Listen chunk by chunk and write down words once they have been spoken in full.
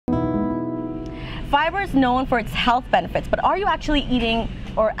fiber is known for its health benefits, but are you actually eating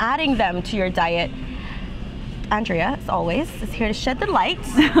or adding them to your diet? Andrea, as always, is here to shed the light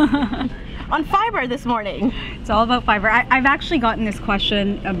on fiber this morning. It's all about fiber. I've actually gotten this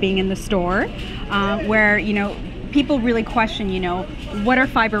question of being in the store where, you know, people really question, you know, what are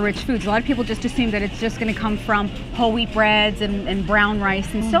fiber-rich foods? A lot of people just assume that it's just going to come from whole wheat breads and brown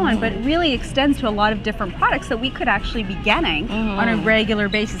rice and so on, but it really extends to a lot of different products that we could actually be getting on a regular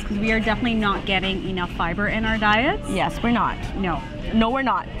basis, because we are definitely not getting enough fiber in our diets. Yes, we're not. No, we're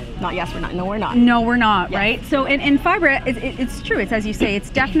not. Not yes, we're not. No, we're not. No, we're not, yes. Right? So in fiber, it's true. It's as you say, it's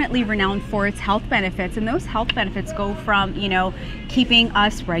definitely renowned for its health benefits. And those health benefits go from, you know, keeping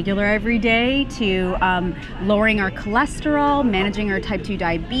us regular every day to lowering our cholesterol, managing our type 2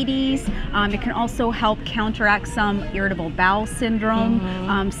 diabetes. It can also help counteract some irritable bowel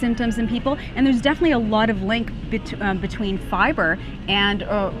syndrome symptoms in people. And there's definitely a lot of link between fiber and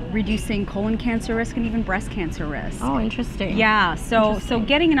reducing colon cancer risk and even breast cancer risk. Oh, interesting. Yeah, so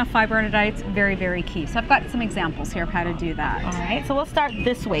getting enough fiber in a diet is very, very key. So I've got some examples here of how to do that. All right, so we'll start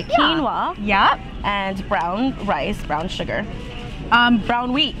this way. Quinoa. Yeah. And brown rice, brown sugar.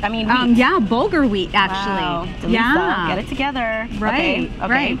 Brown wheat, I mean wheat. Yeah, bulgur wheat, actually. Wow. Delisa, yeah. get it together. Right, okay.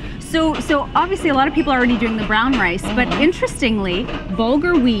 right. So obviously a lot of people are already doing the brown rice, but interestingly,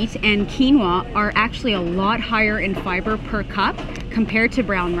 bulgur wheat and quinoa are actually a lot higher in fiber per cup compared to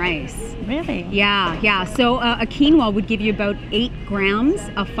brown rice. Really? Yeah. So a quinoa would give you about 8 grams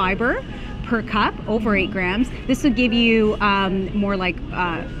of fiber per cup, over 8 grams. This would give you more like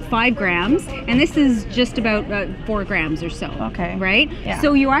 5 grams, and this is just about 4 grams or so. Okay. Right? Yeah.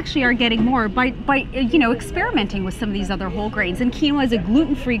 So you actually are getting more by you know, experimenting with some of these other whole grains. And quinoa is a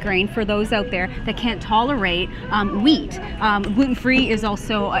gluten-free grain for those out there that can't tolerate wheat. Gluten-free is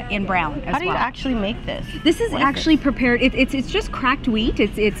also in brown as well. How do you actually make this? This is actually prepared. It's just cracked wheat.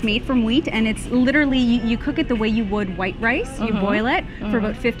 It's made from wheat, and it's literally you cook it the way you would white rice. You boil it for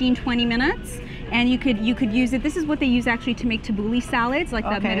about 15-20 minutes. And you could use it. This is what they use actually to make tabbouleh salads, like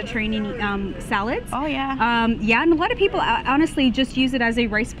the Mediterranean salads. Oh yeah. Yeah, and a lot of people honestly just use it as a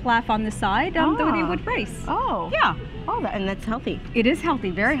rice pilaf on the side, the way they would rice. Oh. Yeah. Oh, and that's healthy. It is healthy,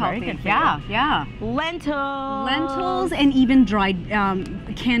 very healthy. Good for yeah. Lentils and even dried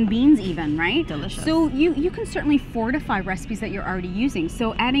canned beans even, right? Delicious. So you can certainly fortify recipes that you're already using.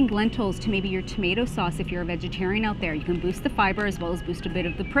 So adding lentils to maybe your tomato sauce if you're a vegetarian out there, you can boost the fiber as well as boost a bit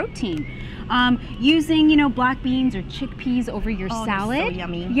of the protein. Using, you know, black beans or chickpeas over your salad. So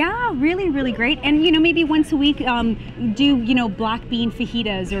yummy. Yeah, really, really great. And, you know, maybe once a week do, you know, black bean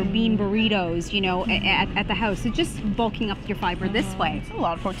fajitas or bean burritos, you know, at the house. So just bulking up your fiber this way. It's a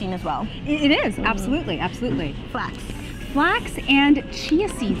lot of protein as well. It is, absolutely. Flax and chia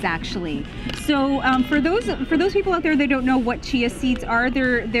seeds, actually. So for those people out there that don't know what chia seeds are,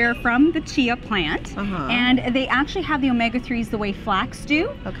 they're from the chia plant, and they actually have the omega-3s the way flax do.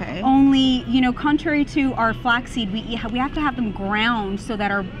 Okay. Only, you know, contrary to our flaxseed, we have to have them ground so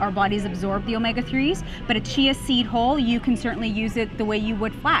that our bodies absorb the omega-3s. But a chia seed whole, you can certainly use it the way you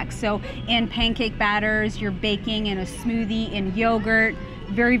would flax. So in pancake batters, you're baking, in a smoothie, in yogurt.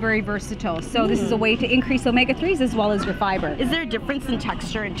 Very, very versatile. So this is a way to increase omega-3s as well as your fiber. Is there a difference in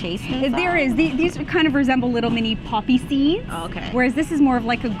texture and taste? There is. These kind of resemble little mini poppy seeds. Oh, okay. Whereas this is more of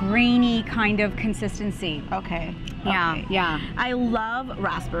like a grainy kind of consistency. Okay. Yeah, okay. yeah. I love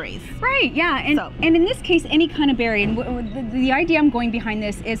raspberries. Right, yeah. And in this case, any kind of berry. And the idea I'm going behind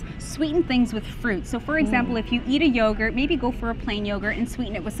this is sweeten things with fruit. So for example, if you eat a yogurt, maybe go for a plain yogurt and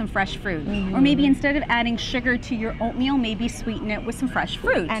sweeten it with some fresh fruit. Or maybe instead of adding sugar to your oatmeal, maybe sweeten it with some fresh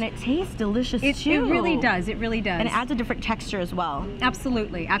fruit. And it tastes delicious too. It really does. It really does. And it adds a different texture as well.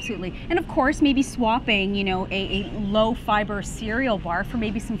 Absolutely, absolutely. And of course, maybe swapping, you know, a low fiber cereal bar for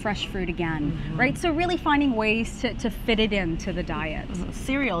maybe some fresh fruit again, right? So really finding ways to fit it into the diet.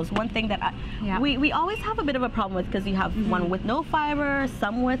 Cereal is one thing that we always have a bit of a problem with, because you have one with no fiber,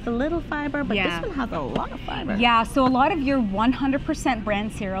 some with a little fiber, but this one has a lot of fiber. Yeah, so a lot of your 100%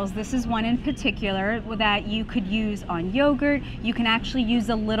 brand cereals, this is one in particular that you could use on yogurt. You can actually use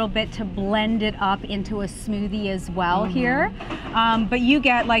a little bit to blend it up into a smoothie as well here. But you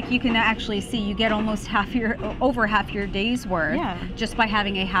get, like, you can actually see, you get almost over half your day's worth just by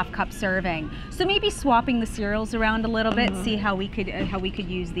having a half-cup serving. So maybe swapping the cereals around a little bit, see how we could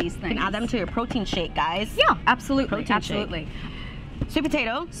use these things. You can add them to your protein shake, guys. Yeah, absolutely, protein absolutely. Shake.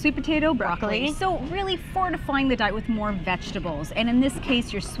 Sweet potato, broccoli. So really fortifying the diet with more vegetables. And in this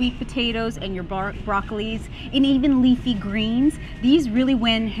case, your sweet potatoes and your broccolis and even leafy greens, these really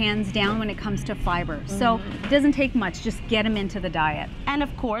win hands down when it comes to fiber. So it doesn't take much, just get them into the diet. And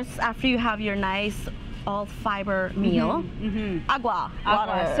of course, after you have your nice all fiber meal. Agua,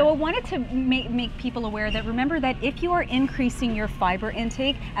 water. So I wanted to make people aware that, remember that if you are increasing your fiber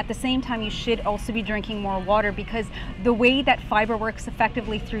intake, at the same time you should also be drinking more water, because the way that fiber works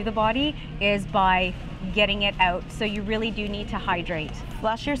effectively through the body is by getting it out. So you really do need to hydrate.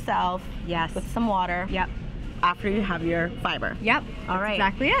 Flush yourself with some water. Yep. After you have your fiber. Yep. All right.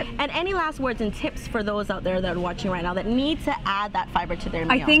 Exactly it. And any last words and tips for those out there that are watching right now that need to add that fiber to their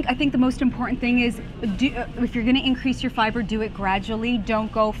meal? I think the most important thing is, if you're going to increase your fiber, do it gradually.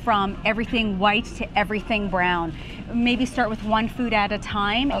 Don't go from everything white to everything brown. Maybe start with one food at a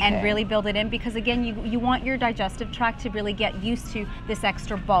time and really build it in, because again, you want your digestive tract to really get used to this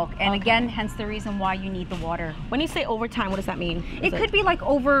extra bulk. And again, hence the reason why you need the water. When you say over time, what does that mean? It could be like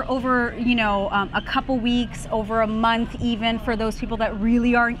over you know, a couple weeks, over a month, even for those people that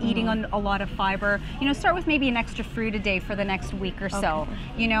really aren't eating on a lot of fiber. You know, start with maybe an extra fruit a day for the next week or so.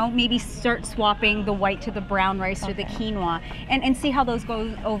 You know, maybe start swapping the white to the brown rice or the quinoa, and see how those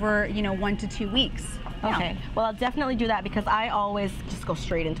go over, you know, 1 to 2 weeks. Okay, well, I'll definitely do that, because I always just go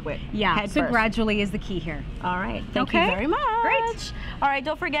straight into it. Yeah, so gradually is the key here. All right, thank you very much. Great. All right,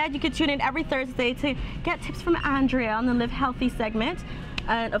 don't forget, you can tune in every Thursday to get tips from Andrea on the Live Healthy segment.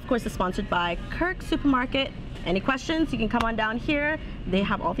 And of course, it's sponsored by Kirk Supermarket. Any questions, you can come on down here. They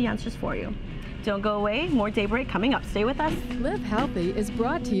have all the answers for you. Don't go away, more Daybreak coming up. Stay with us. Live Healthy is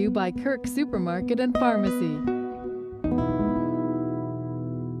brought to you by Kirk Supermarket and Pharmacy.